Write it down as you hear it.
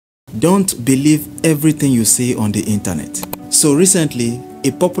Don't believe everything you see on the internet. So recently,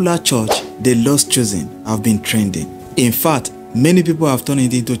 a popular church, The Lost Chosen, have been trending. In fact, many people have turned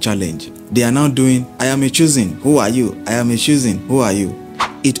it into a challenge. They are now doing, I am a chosen, who are you? I am a chosen, who are you?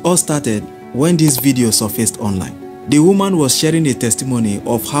 It all started when this video surfaced online. The woman was sharing a testimony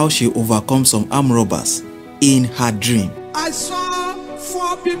of how she overcome some armed robbers in her dream. I saw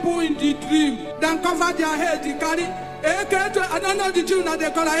 4 people in the dream. Then cover their head, they carry AK, I don't know the dream that they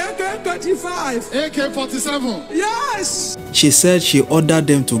call AK-35. AK-47. Yes! She said she ordered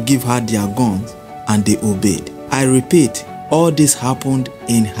them to give her their guns and they obeyed. I repeat, all this happened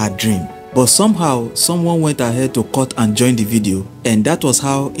in her dream. But somehow, someone went ahead to cut and join the video, and that was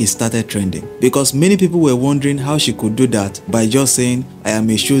how it started trending. Because many people were wondering how she could do that by just saying, I am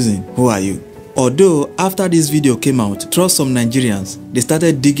a chosen, who are you? Although, after this video came out, trust some Nigerians, they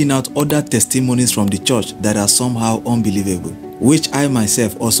started digging out other testimonies from the church that are somehow unbelievable, which I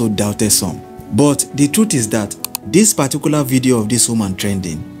myself also doubted some. But the truth is that this particular video of this woman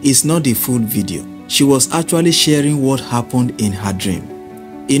trending is not the full video. She was actually sharing what happened in her dream.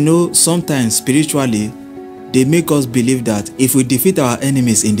 You know, sometimes spiritually, they make us believe that if we defeat our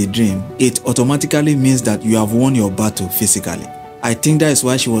enemies in the dream, it automatically means that you have won your battle physically. I think that is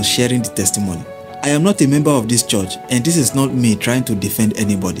why she was sharing the testimony. I am not a member of this church, and this is not me trying to defend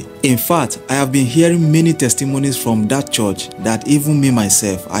anybody. In fact, I have been hearing many testimonies from that church that even me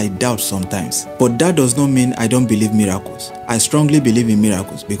myself, I doubt sometimes. But that does not mean I don't believe miracles. I strongly believe in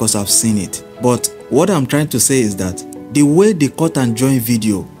miracles because I've seen it. But what I'm trying to say is that the way the cut and join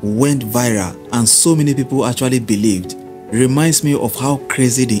video went viral and so many people actually believed reminds me of how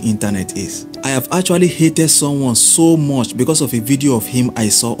crazy the internet is. I have actually hated someone so much because of a video of him I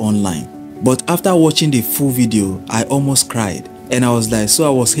saw online. But after watching the full video, I almost cried. And I was like, so I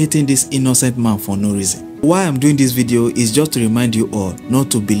was hating this innocent man for no reason. Why I'm doing this video is just to remind you all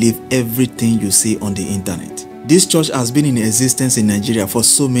not to believe everything you see on the internet. This church has been in existence in Nigeria for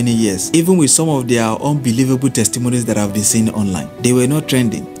so many years, even with some of their unbelievable testimonies that I've been seeing online. They were not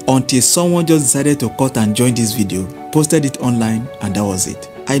trending until someone just decided to cut and join this video, posted it online, and that was it.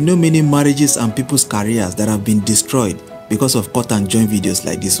 I know many marriages and people's careers that have been destroyed because of cut and join videos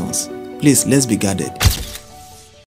like these ones. Please, let's be guarded.